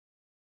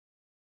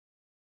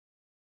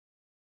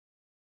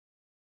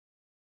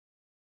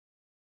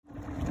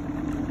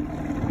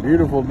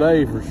Beautiful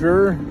day for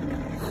sure.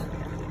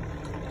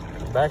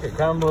 Back at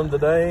Cumberland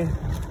today.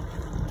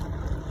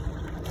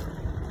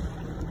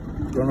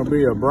 It's gonna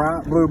be a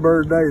bright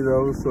bluebird day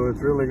though, so it's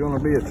really gonna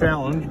be a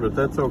challenge, but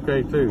that's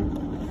okay too.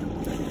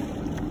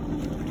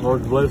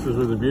 Lord's blessed us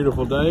with a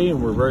beautiful day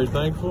and we're very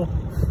thankful.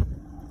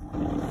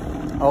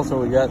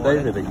 Also, we got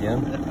David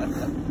again.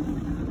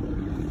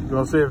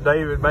 Gonna see if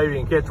David maybe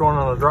can catch one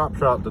on a drop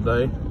shot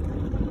today.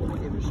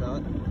 Give it a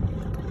shot.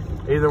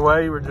 Either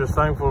way, we're just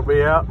thankful to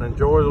be out and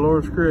enjoy the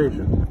Lord's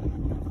creation.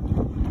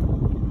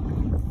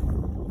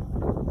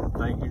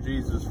 Thank you,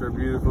 Jesus, for a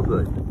beautiful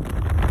day.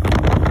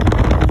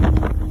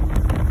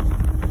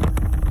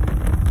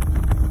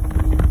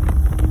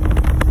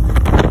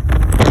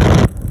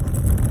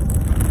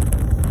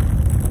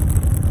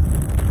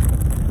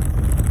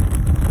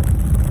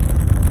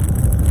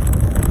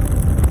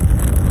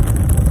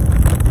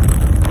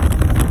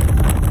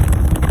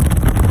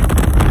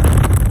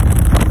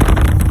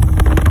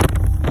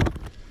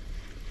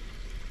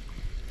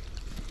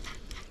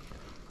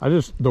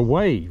 The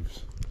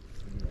waves,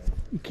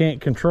 you can't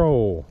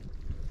control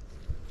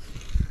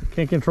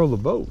the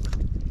boat.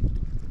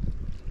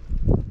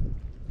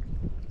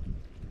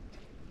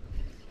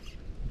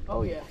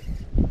 Oh yeah.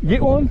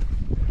 Get one?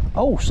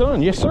 Oh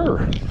son, yes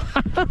sir.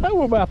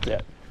 How about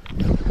that?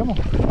 Come on.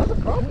 That's a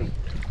crappie.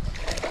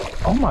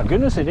 Oh my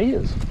goodness, it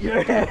is.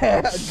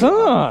 Yeah.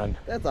 Son.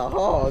 That's a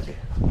hog.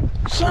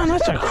 Son,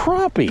 that's a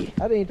crappie.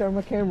 I didn't even turn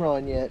my camera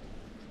on yet.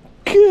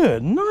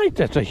 Good night,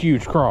 that's a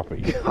huge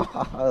crappie.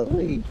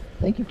 Golly.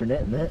 Thank you for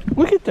netting that.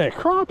 Look at that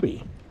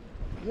crappie.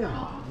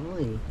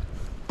 Golly.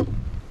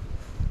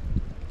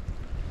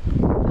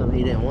 Tell me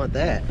you didn't want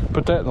that.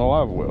 Put that in the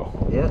live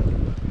well. Yep.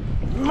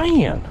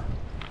 Man.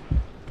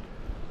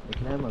 Hey,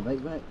 can I have my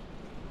bait back?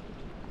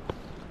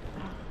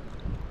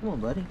 Come on,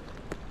 buddy.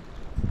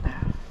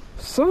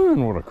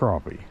 Son, what a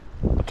crappie.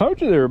 I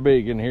told you they were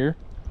big in here.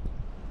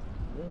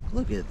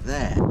 Look at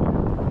that.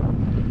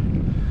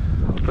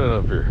 I'll put it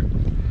up here.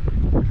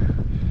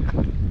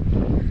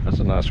 That's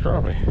a nice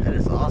crappie. That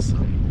is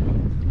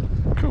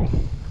awesome. Cool.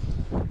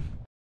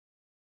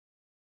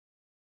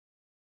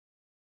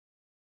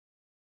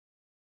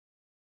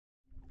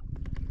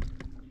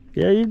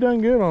 Yeah, you've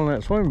done good on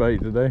that swim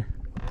bait today.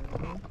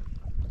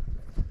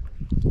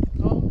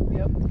 Oh,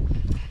 yep.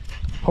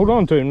 Hold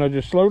on to him, now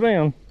just slow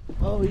down.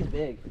 Oh, he's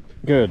big.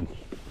 Good.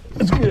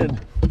 That's good.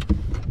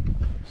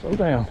 Slow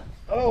down.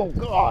 Oh,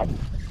 God.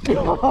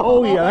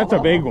 Oh, yeah, that's a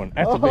big one.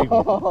 That's a big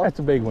one. That's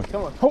a big one.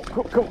 Come on. Oh,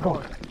 come on. Come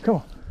on. Come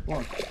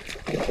on.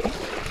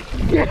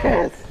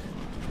 Yes.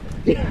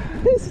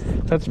 Yes.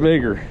 That's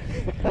bigger.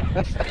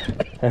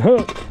 A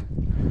hook.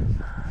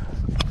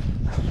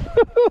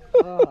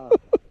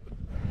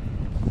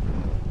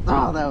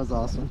 Oh, that was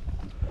awesome.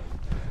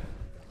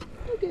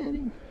 Look at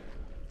him.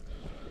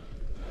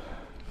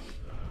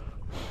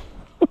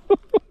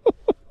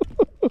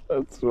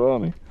 That's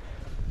funny.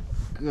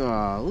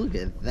 God, look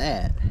at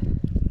that.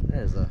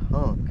 That is a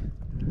hunk.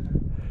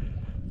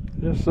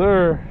 Yes,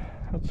 sir.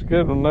 That's a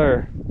good one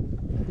there.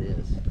 It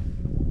is.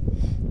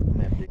 I'm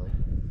gonna have to...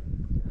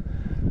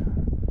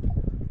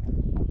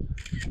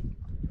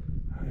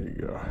 There you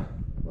go.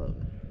 Love it.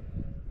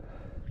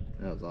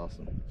 That was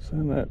awesome.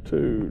 Send that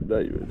to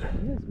David.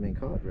 He hasn't been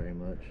caught very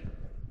much.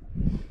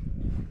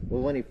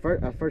 Well, when I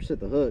first hit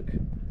the hook,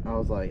 I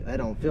was like, that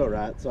don't feel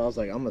right. So I was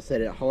like, I'm gonna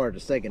set it hard the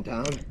second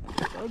time.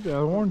 Told you,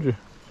 I warned you.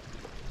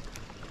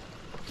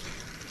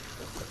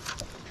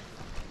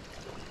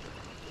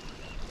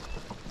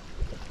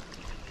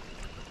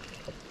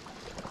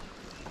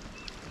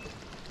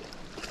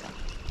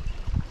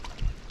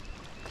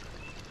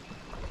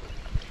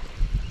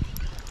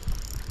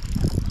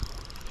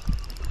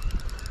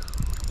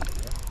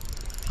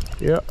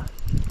 Yep.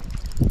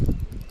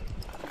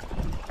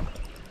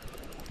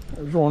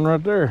 There's one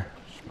right there.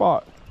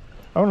 Spot.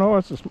 Oh no,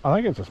 I think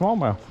it's a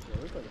smallmouth.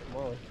 Yeah, looks like a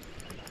smaller.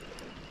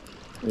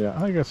 Yeah, I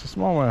think it's a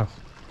smallmouth.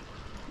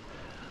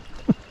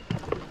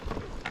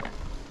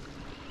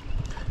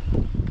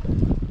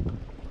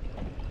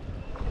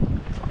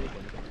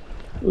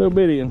 Little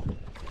bitty one.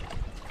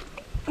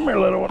 Come here,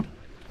 little one.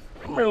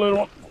 Come here, little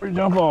one. We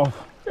jump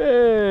off.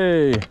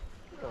 Hey!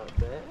 Not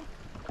bad.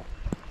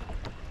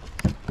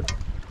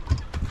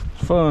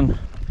 It's fun.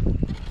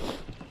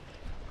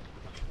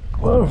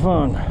 A lot of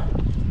fun.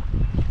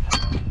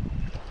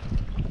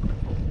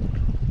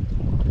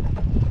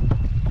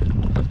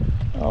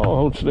 Oh,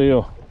 hold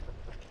still.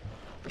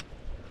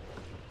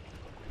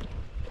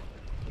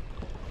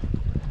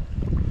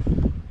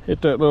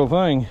 Hit that little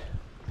thing.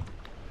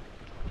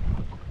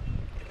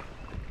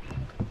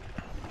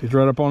 He's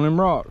right up on them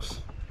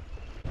rocks.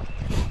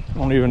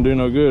 Won't even do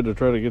no good to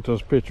try to get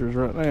those pictures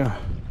right now.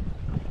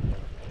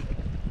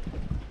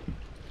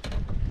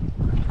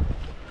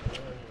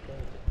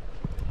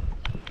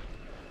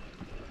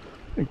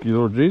 Thank you,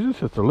 Lord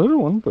Jesus. It's a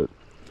little one, but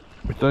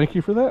we thank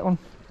you for that one.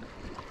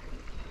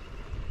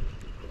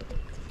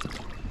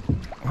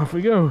 Off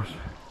he goes.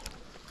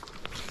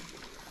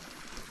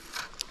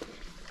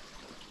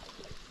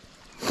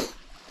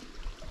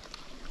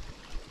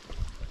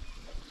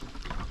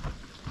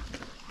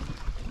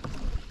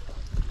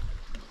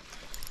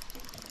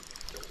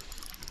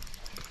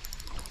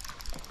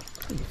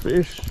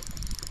 fish.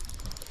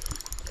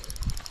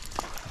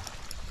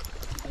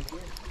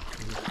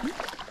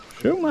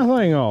 Shoot my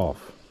thing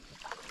off.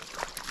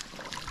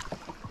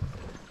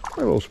 A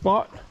little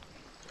spot.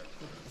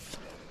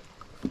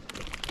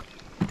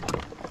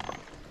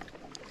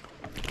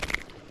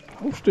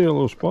 Oh, still a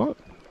little spot.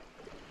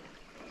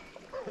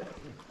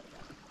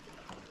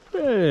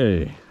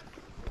 Hey.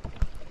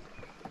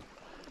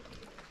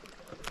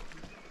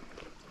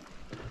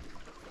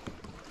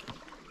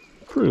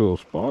 Pretty little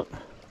spot.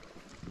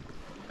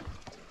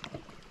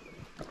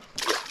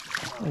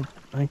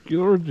 Thank you,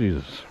 Lord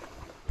Jesus.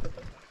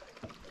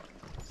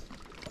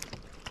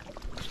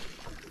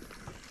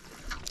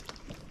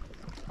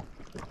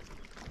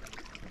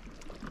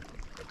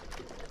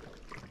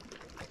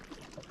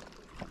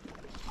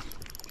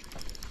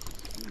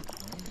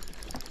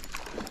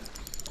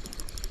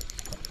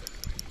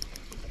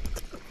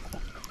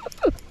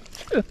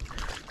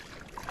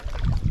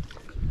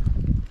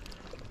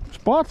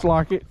 Spots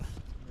like it.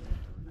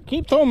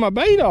 Keep throwing my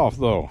bait off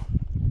though.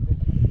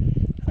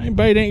 That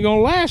bait ain't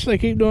gonna last. They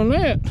keep doing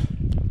that.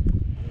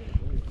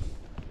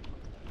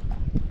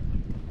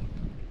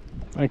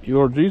 Thank you,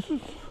 Lord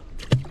Jesus.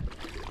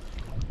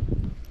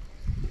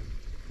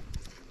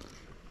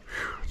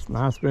 It's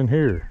nice been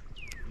here.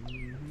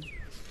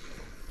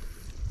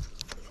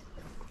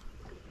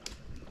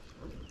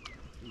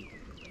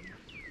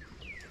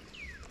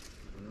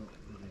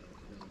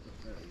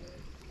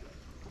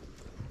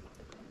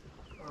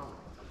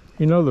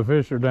 You know the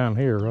fish are down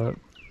here, right?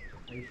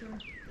 Are you sure?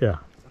 Yeah.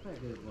 I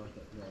think it was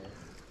up there.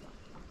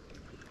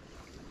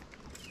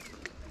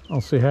 I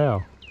don't see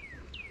how.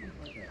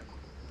 Okay.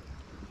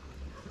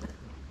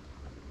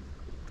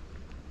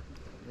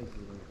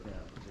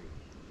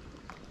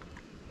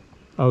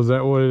 Oh, is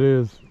that what it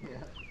is?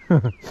 Yeah.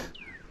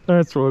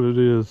 That's what it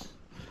is.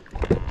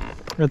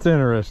 That's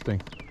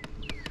interesting.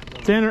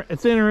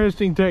 It's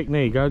interesting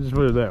technique. I'll just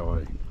put it that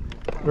way.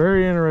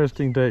 Very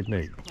interesting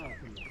technique.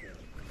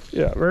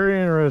 Yeah, very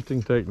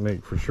interesting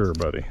technique for sure,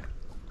 buddy.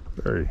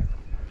 Very.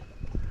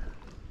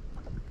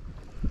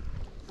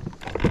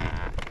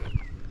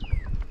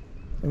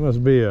 It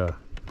must be a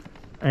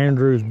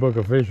Andrew's Book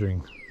of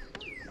Fishing.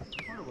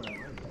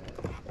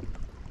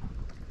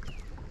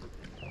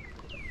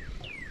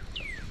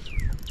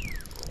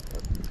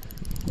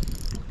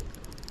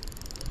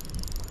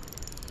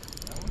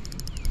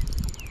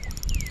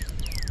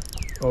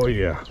 Oh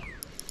yeah.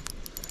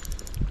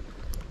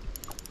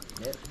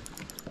 Yep.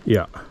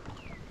 Yeah.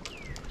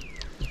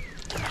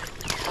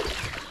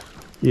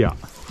 Yeah.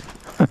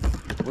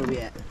 Where we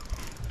at?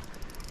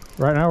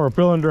 Right now we're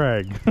pulling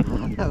drag. I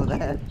know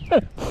that.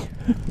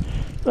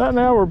 Right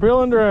now we're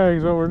pulling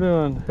drags. What we're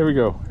doing. Here we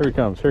go. Here he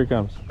comes. Here he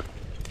comes.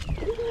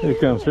 Here he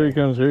comes. Here he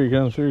comes. Here he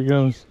comes. Here he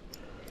comes.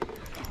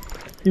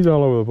 He's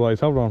all over the place.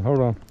 Hold on. Hold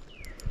on.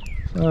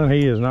 Son,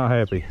 he is not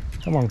happy.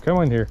 Come on.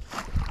 Come in here.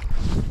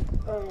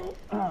 Oh,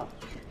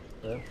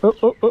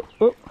 oh, oh,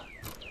 oh.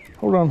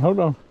 Hold on. Hold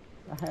on.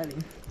 I had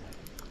him.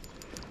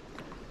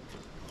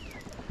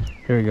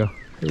 Here we go.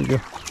 Here we go.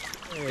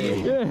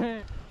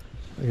 Yeah.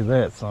 Look at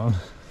that, son.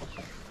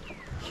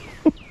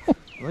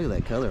 Look at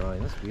that color on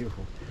him. That's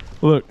beautiful.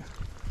 Look.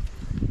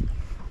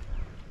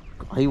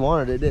 He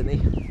wanted it, didn't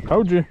he?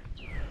 Told you.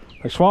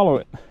 Like, swallow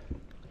it.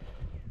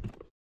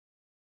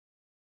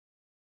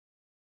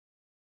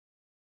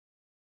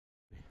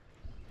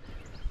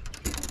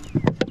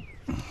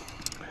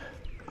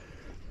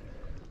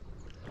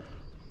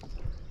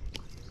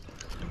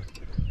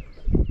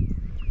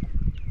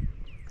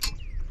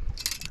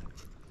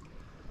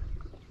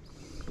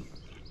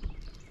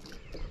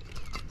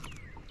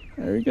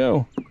 There you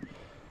go.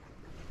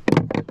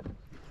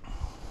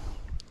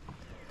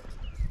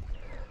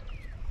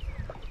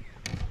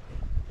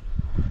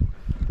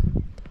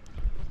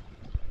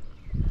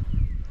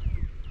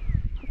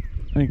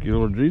 Thank you,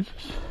 Lord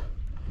Jesus.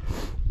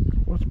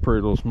 What's a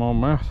pretty little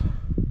smallmouth?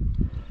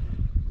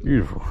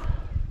 Beautiful.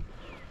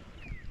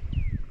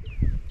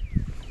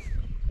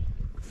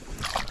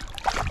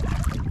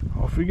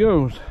 Off he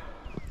goes.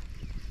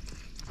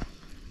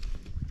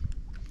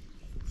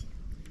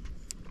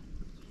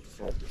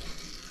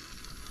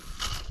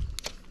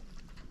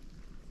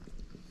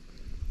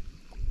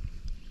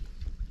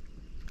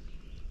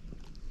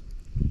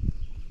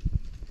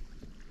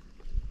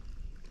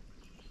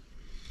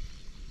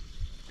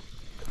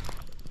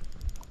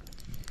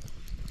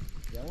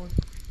 Got one?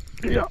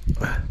 Yeah.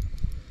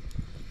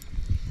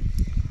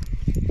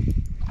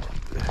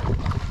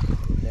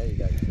 Now you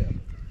got yourself.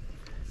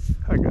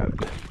 I got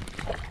it.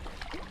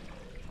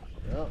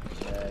 Oh,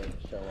 hey,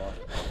 show off.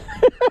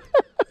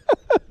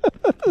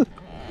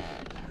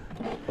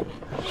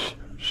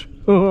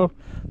 Oh,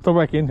 throw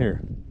back in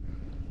here.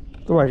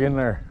 Throw back in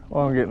there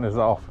while I'm getting this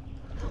off.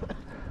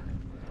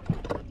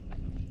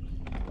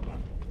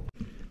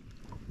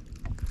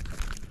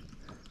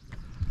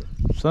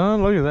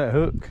 Son, look at that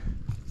hook.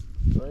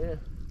 Oh yeah.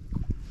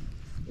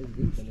 It's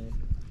deep in there.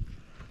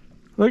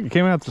 Look, it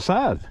came out the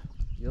side.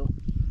 Yep.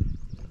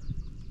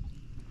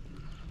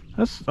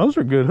 Those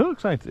are good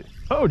hooks, ain't they?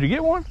 Oh, did you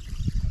get one?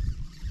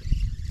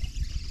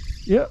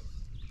 Yep.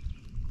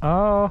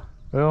 Oh,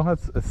 well,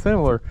 it's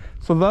similar.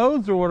 So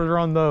those are what are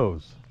on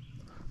those.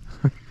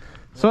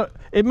 So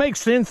it makes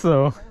sense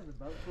though.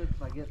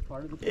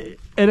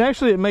 It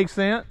actually makes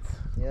sense.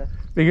 Yeah.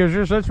 Because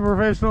you're such a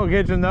professional at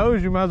catching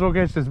those, you might as well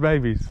catch this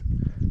babies.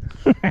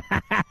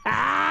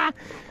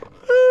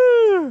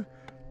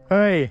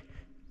 Hey,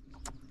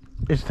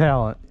 it's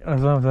talent.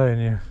 That's what I'm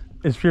telling you.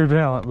 It's pure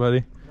talent,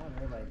 buddy.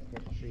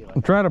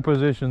 I'm trying to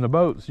position the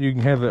boat so you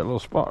can have that little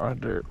spot right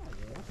there.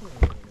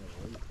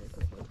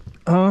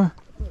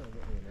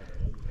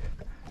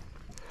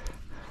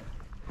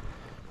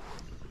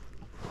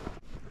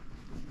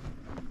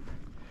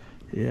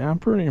 Yeah, I'm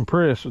pretty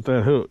impressed with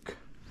that hook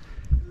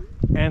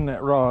and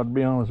that rod, to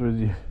be honest with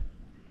you.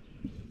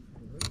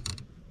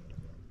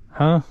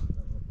 Huh?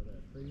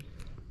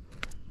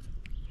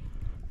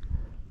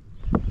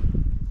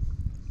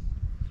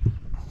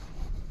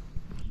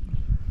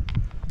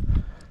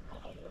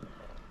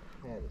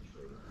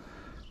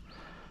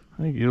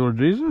 Thank you, Lord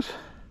Jesus.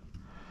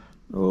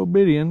 A little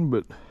bitty one,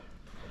 but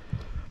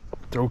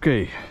it's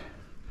okay.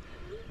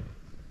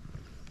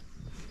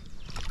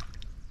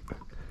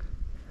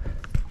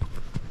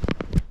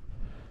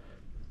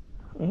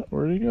 Oh,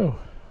 where'd he go?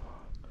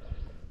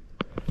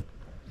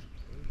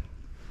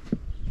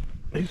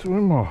 He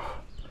swam off.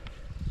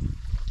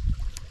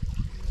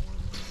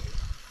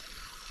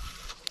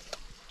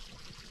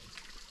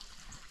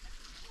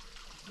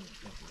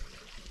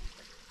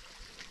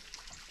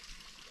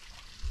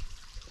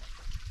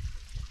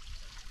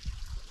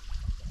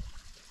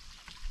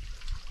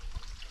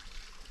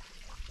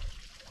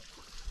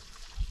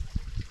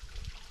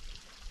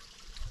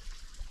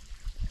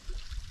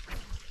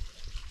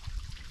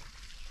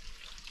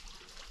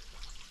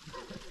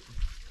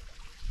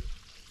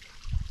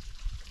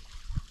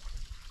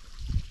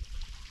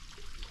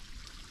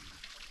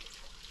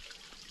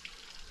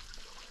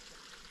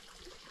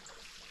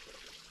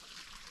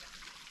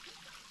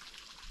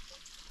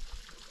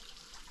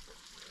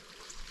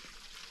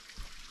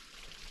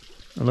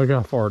 And look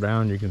how far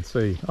down you can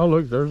see. Oh,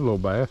 look, there's a little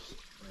bass.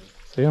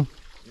 See him?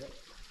 Yep.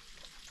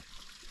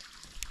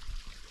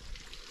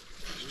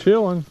 He's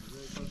chilling.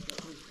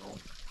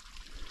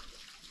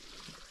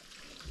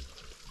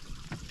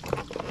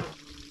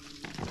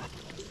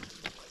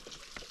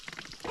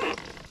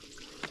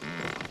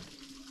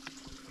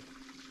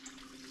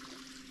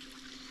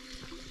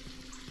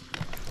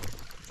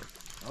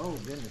 Oh,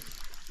 goodness.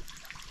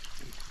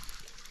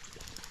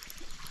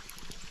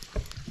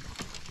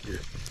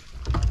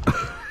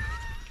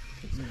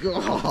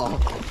 Oh,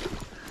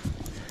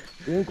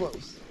 getting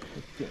close.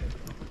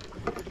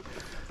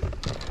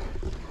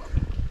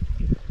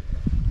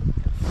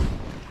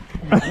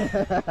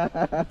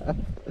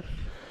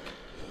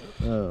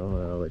 Oh,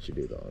 well, I'll let you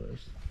do the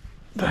honors.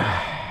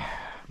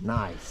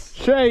 Nice.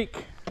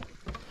 Shake.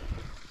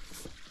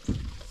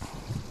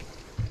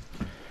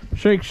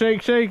 Shake,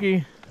 shake,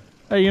 shaky.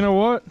 Hey, you know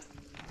what?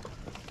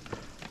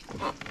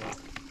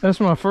 That's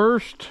my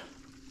first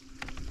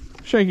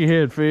shaky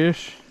head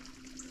fish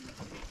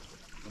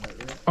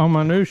on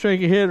my new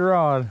shaky head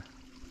rod.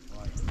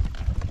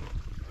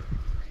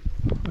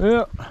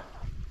 Yep.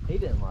 He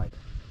didn't like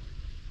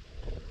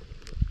it.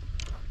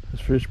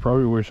 This fish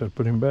probably wish I'd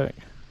put him back.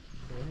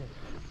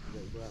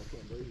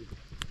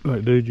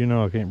 Like, dude, you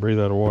know I can't breathe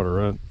out of water,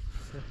 right?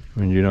 I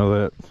mean, you know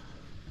that.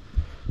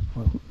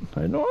 Well,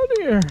 I had no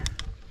idea.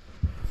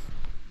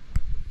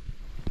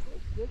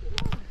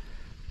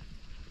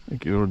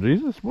 Thank you, Lord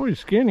Jesus. Boy, he's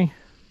skinny.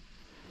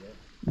 Yep.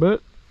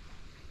 But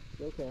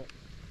Okay.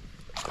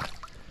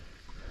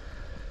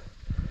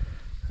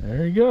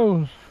 there he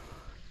goes.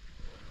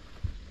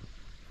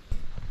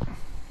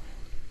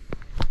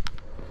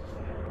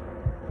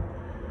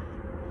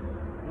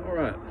 All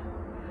right.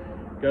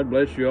 God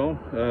bless you all.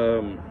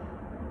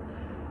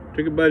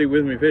 Took a buddy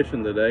with me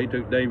fishing today.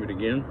 Took David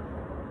again.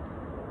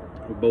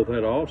 We both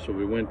had off, so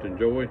we went to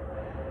enjoy.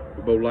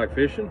 We both like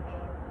fishing.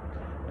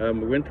 We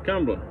went to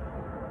Cumberland.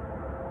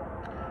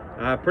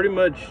 I pretty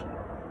much,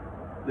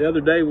 the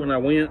other day when I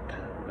went,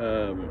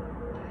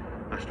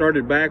 I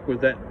started back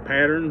with that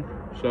pattern.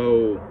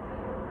 So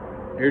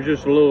here's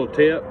just a little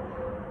tip,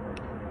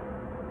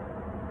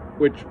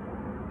 which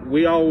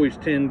we always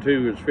tend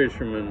to as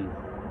fishermen,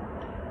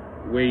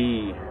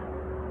 we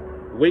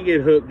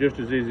get hooked just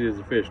as easy as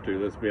the fish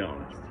do, let's be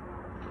honest.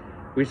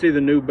 We see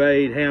the new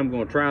bait, hey, I'm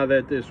going to try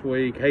that this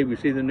week. Hey, we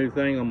see the new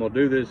thing, I'm going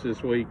to do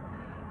this week.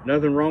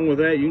 Nothing wrong with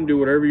that. You can do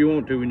whatever you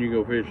want to when you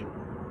go fishing.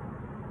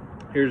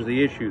 Here's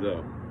the issue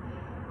though.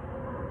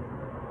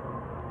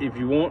 If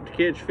you want to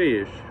catch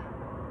fish,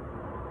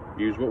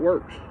 use what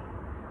works.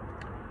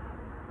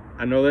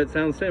 I know that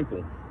sounds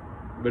simple,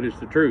 but it's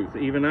the truth.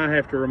 Even I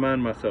have to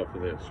remind myself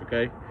of this,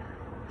 okay?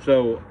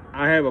 So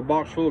I have a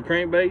box full of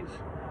crankbaits.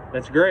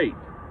 That's great.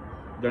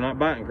 They're not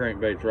biting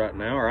crankbaits right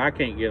now, or I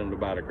can't get them to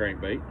bite a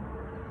crankbait.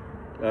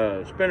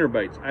 Spinner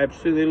baits. I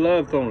absolutely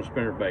love throwing a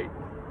spinner bait.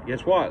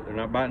 Guess what? They're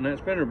not biting that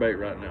spinner bait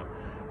right now.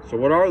 So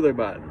what are they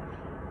biting?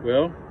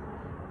 Well,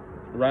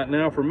 right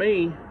now for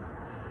me,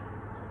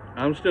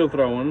 I'm still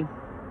throwing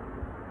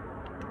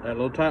that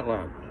little tight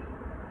line.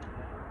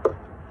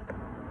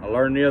 I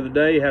learned the other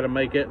day how to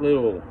make that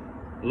little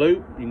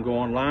loop. You can go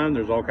online.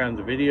 There's all kinds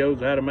of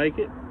videos how to make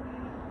it.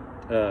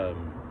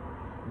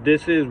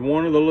 This is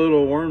one of the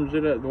little worms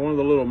one of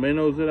the little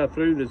minnows that I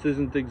threw. This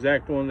isn't the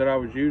exact one that I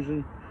was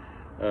using,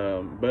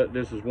 but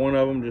this is one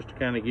of them, just to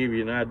kind of give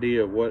you an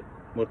idea of what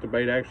the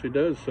bait actually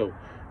does. So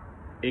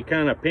it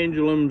kind of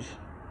pendulums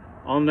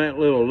on that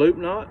little loop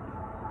knot,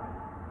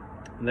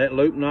 and that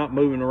loop knot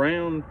moving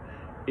around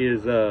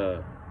is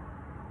the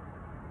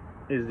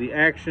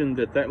action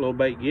that little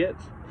bait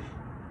gets.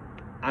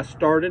 I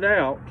started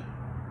out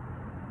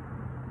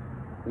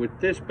with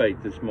this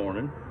bait this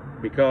morning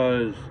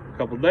because a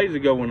couple of days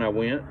ago when I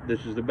went,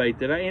 this is the bait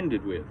that I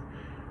ended with.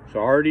 So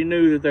I already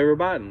knew that they were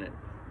biting it.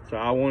 So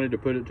I wanted to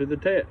put it to the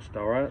test,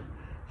 all right?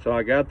 So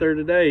I got there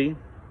today.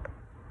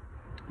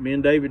 Me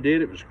and David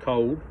did. It was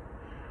cold.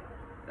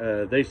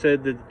 They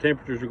said that the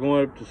temperatures were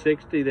going up to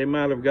 60. They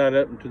might have got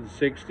up into the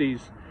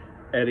 60s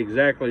at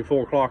exactly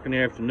 4 o'clock in the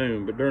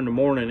afternoon, but during the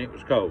morning it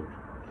was cold.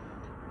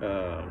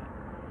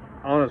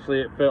 Honestly,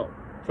 it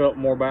felt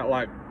more about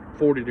like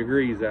 40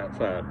 degrees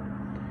outside.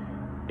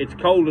 It's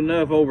cold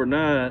enough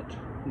overnight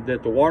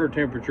that the water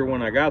temperature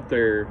when I got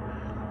there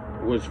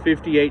was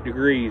 58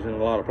 degrees in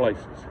a lot of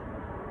places.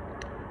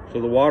 So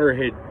the water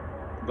had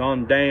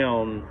gone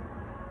down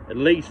at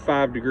least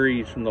 5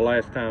 degrees from the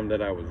last time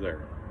that I was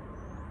there.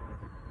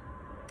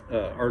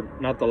 Or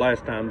not the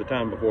last time, the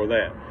time before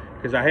that,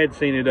 because I had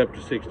seen it up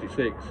to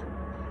 66.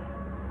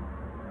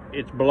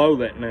 It's below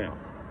that now.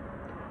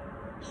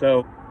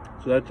 So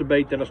that's a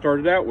bait that I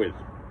started out with.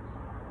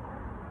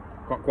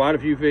 Caught quite a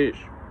few fish.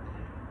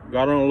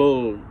 Got on a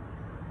little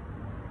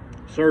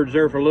surge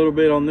there for a little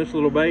bit on this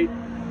little bait,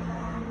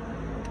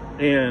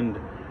 and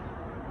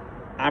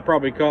I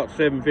probably caught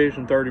 7 fish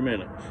in 30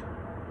 minutes.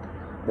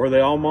 Were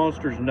they all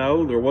monsters?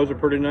 No. There was a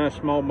pretty nice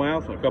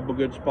smallmouth and a couple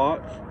good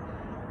spots,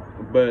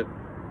 but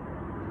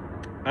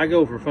I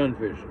go for fun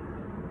fishing.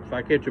 If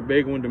I catch a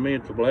big one, to me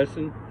it's a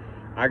blessing.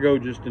 I go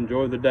just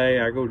enjoy the day.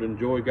 I go to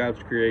enjoy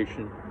God's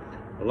creation.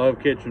 I love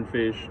catching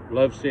fish,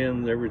 love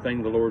seeing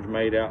everything the Lord's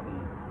made out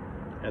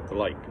at the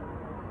lake.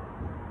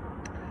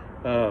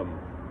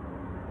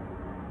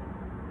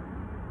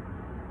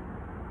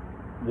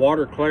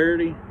 Water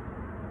clarity.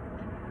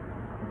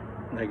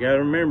 I gotta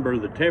remember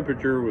the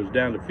temperature was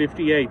down to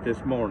 58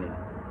 this morning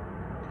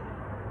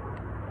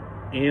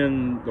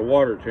in the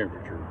water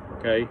temperature,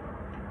 okay?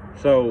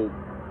 So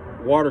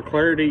water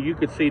clarity, you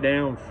could see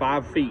down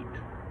 5 feet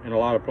in a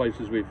lot of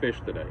places we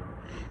fished today.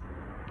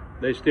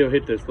 They still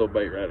hit this little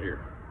bait right here.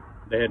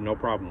 They had no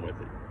problem with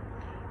it.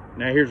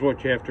 Now here's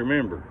what you have to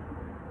remember.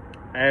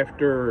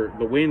 After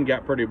the wind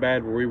got pretty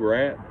bad where we were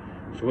at,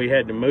 so we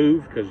had to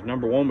move because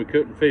number one, we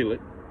couldn't feel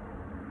it.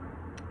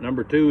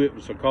 Number two, it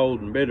was so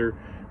cold and bitter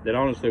that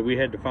honestly we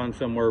had to find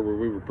somewhere where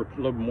we were a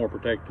little more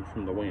protected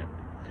from the wind.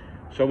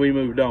 So we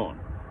moved on.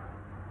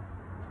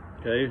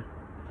 Okay.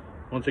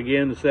 Once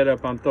again, the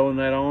setup I'm throwing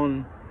that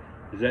on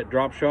is that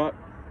drop shot.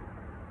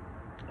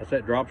 That's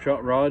that drop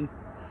shot rod.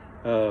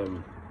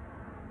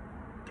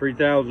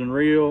 3000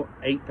 reel,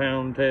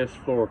 8-pound test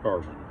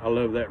fluorocarbon. I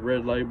love that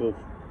Red Label.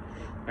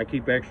 I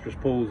keep extra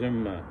spools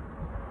in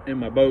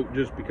my boat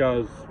just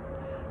because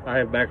I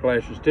have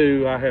backlashes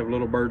too. I have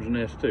little bird's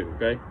nest too,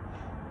 okay?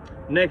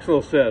 Next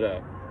little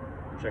setup.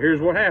 So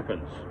here's what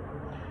happens.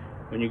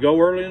 When you go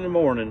early in the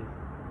morning,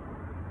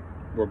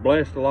 we're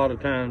blessed a lot of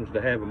times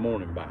to have a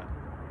morning bite,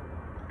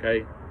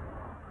 okay?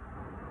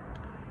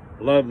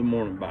 Love the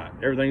morning bite.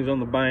 Everything's on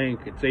the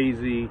bank. It's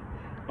easy.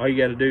 All you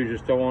got to do is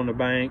just throw on the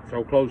bank,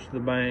 throw close to the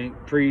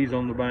bank, trees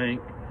on the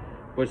bank.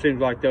 Well, it seems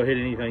like they'll hit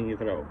anything you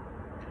throw.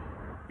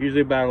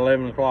 Usually about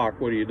 11 o'clock,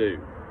 what do?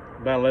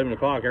 About 11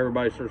 o'clock,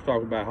 everybody starts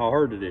talking about how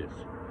hard it is.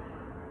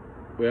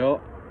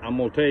 Well, I'm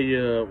going to tell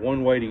you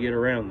one way to get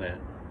around that.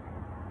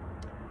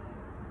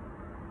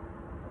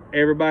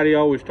 Everybody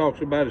always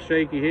talks about a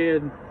shaky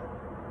head.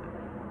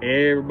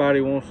 Everybody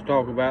wants to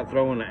talk about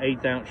throwing an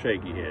 1/8 ounce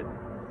shaky head.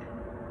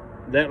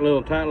 That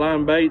little tight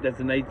line bait,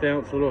 that's an 1/8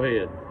 ounce little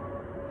head.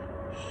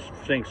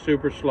 Sinks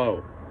super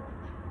slow.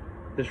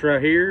 This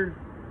right here,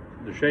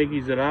 the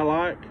shakies that I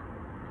like,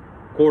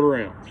 1/4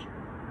 ounce.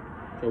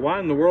 So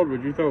why in the world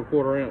would you throw a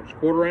 1/4 ounce?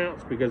 1/4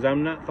 ounce because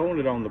I'm not throwing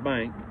it on the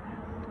bank.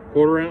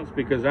 1/4 ounce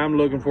because I'm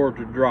looking for it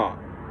to drop.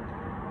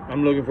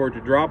 I'm looking for it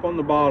to drop on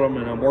the bottom,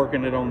 and I'm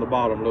working it on the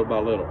bottom little by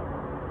little.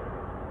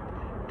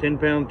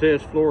 10-pound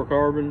test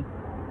fluorocarbon,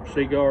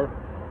 Seaguar,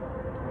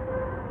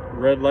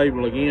 Red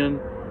Label again.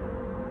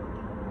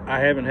 I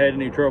haven't had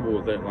any trouble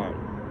with that line.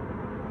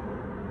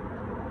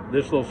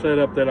 This little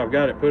setup that I've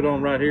got it put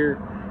on right here,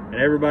 and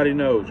everybody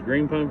knows,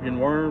 green pumpkin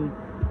worm,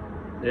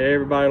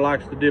 everybody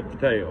likes to dip the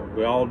tail.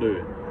 We all do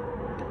it.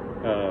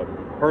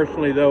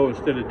 Personally though,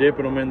 instead of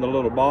dipping them in the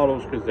little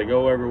bottles because they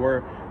go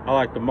everywhere, I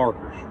like the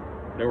markers.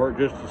 They work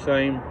just the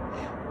same.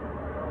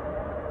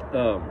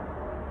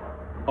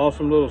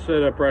 Awesome little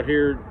setup right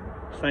here.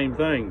 Same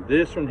thing.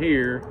 This one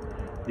here,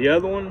 the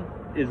other one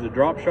is the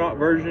drop shot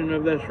version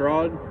of this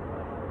rod.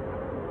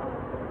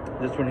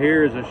 This one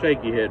here is a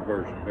shaky head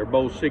version. They're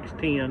both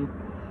 610.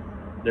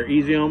 They're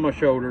easy on my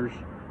shoulders.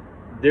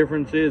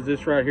 Difference is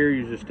this right here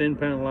uses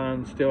 10-pound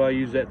line. Still, I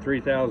use that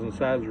 3,000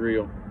 size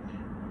reel.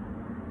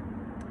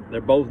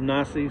 They're both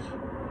Nasi's.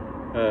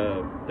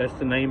 That's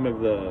the name of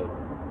the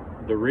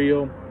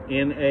reel,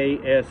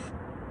 NASCI.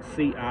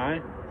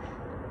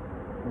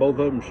 Both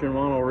of them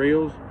Shimano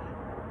reels.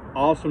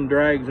 Awesome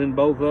drags in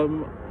both of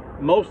them.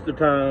 Most of the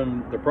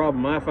time, the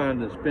problem I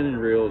find in spinning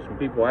reels, and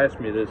people ask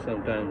me this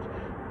sometimes,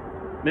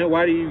 man,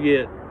 why do you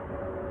get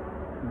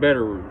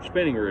better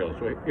spinning reels?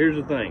 Well, here's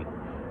the thing.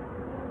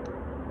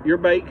 Your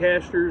bait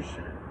casters,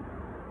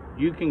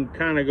 you can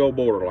kind of go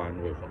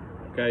borderline with them,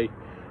 okay?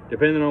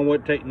 Depending on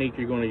what technique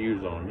you're going to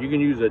use on. You can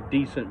use a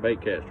decent bait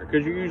caster,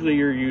 because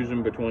you're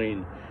using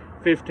between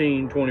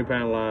 15,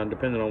 20-pound line,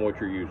 depending on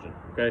what you're using,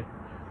 okay?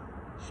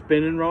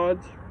 Spinning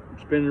rods,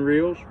 spinning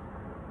reels,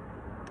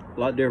 a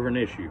lot different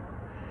issue.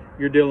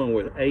 You're dealing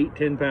with 8,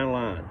 10-pound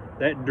line.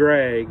 That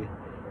drag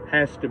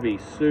has to be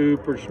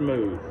super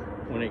smooth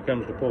when it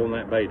comes to pulling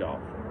that bait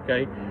off,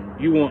 okay?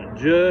 You want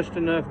just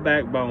enough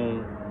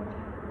backbone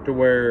to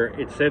where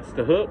it sets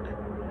the hook,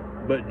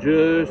 but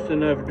just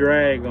enough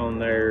drag on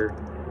there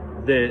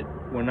that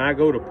when I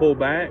go to pull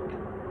back,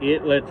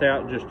 it lets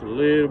out just a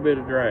little bit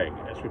of drag.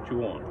 That's what you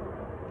want.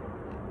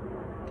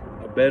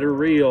 A better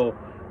reel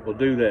will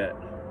do that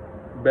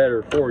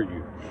better for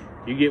you.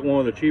 You get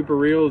one of the cheaper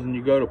reels and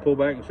you go to pull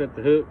back and set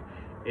the hook,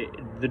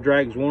 the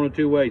drag's one of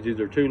two ways,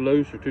 either too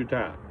loose or too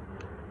tight.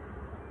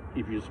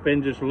 If you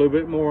spend just a little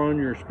bit more on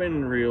your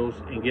spinning reels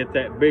and get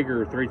that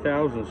bigger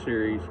 3000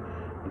 series,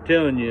 I'm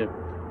telling you,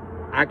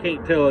 I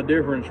can't tell a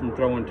difference from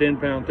throwing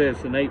 10-pound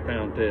tests and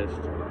 8-pound tests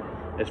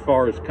as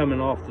far as coming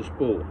off the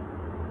spool.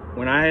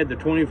 When I had the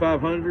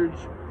 2500s,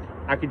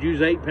 I could use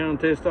 8-pound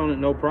test on it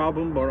no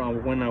problem, but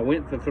when I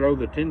went to throw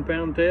the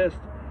 10-pound test,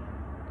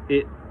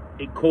 it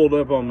coiled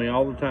up on me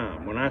all the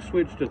time. When I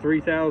switched to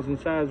 3000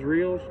 size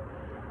reels,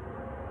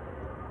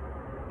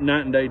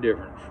 night and day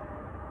difference.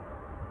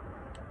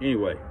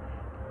 Anyway,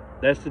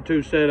 that's the two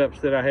setups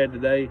that I had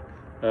today.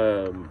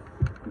 A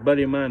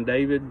buddy of mine,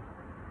 David,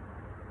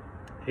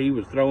 he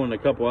was throwing a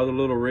couple other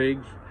little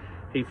rigs.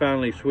 He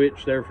finally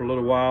switched there for a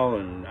little while,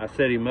 and I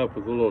set him up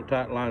with a little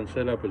tight line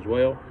setup as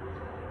well.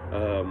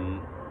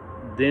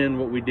 Then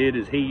what we did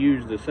is he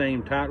used the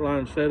same tight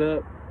line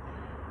setup.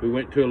 We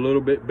went to a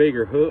little bit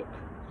bigger hook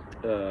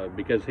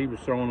because he was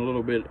throwing a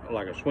little bit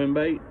like a swim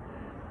bait.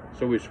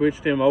 So we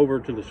switched him over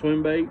to the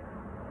swim bait,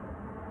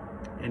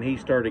 and he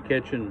started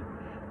catching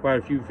quite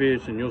a few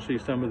fish, and you'll see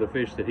some of the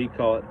fish that he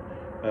caught.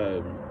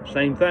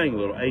 Same thing,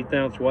 little 1/8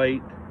 ounce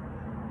weight,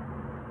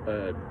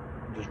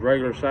 just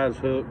regular size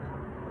hook,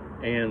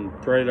 and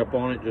thread up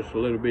on it just a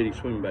little bitty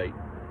swim bait,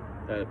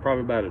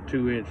 probably about a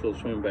 2-inch little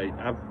swim bait.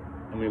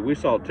 I mean, we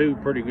saw two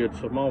pretty good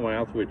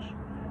smallmouth, which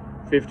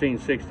 15,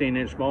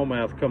 16-inch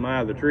smallmouth come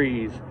out of the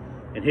trees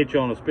and hit you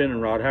on a spinning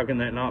rod. How can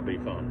that not be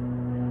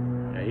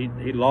fun?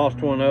 He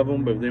lost one of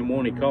them, but then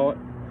one he caught.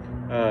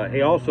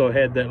 He also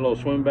had that little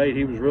swim bait.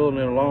 He was reeling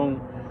it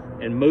along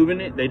and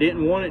moving it. They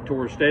didn't want it to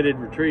where Stead had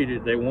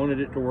retreated. They wanted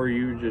it to where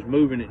you were just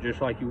moving it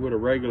just like you would a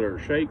regular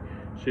shake.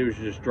 So it was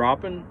just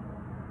dropping,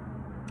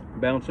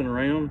 bouncing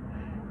around.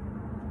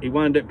 He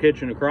wound up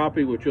catching a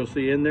crappie, which you'll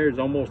see in there is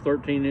almost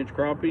 13-inch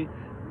crappie.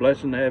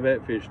 Blessing to have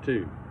that fish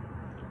too.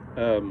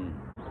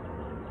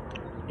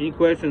 Any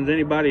questions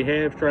anybody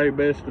have, try your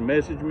best to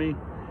message me.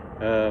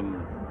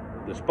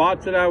 The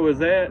spots that I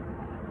was at,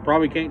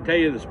 probably can't tell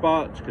you the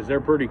spots because they're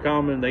pretty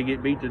common. They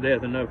get beat to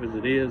death enough as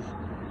it is.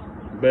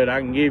 But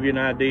I can give you an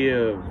idea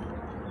of,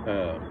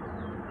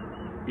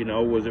 you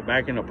know, was it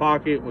back in a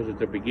pocket? Was it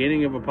the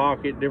beginning of a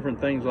pocket? Different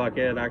things like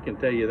that. I can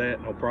tell you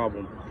that, no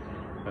problem.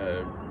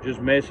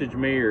 Just message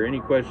me, or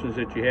any questions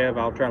that you have,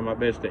 I'll try my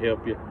best to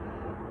help you.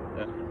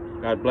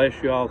 God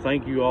bless you all.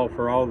 Thank you all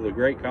for all the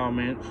great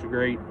comments, the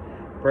great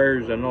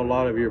prayers. I know a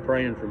lot of you are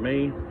praying for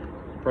me.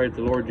 Pray that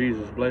the Lord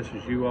Jesus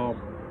blesses you all.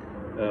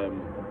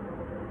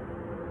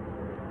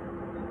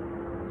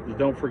 Just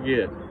don't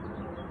forget,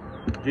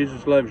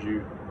 Jesus loves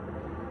you.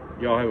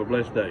 Y'all have a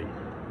blessed day.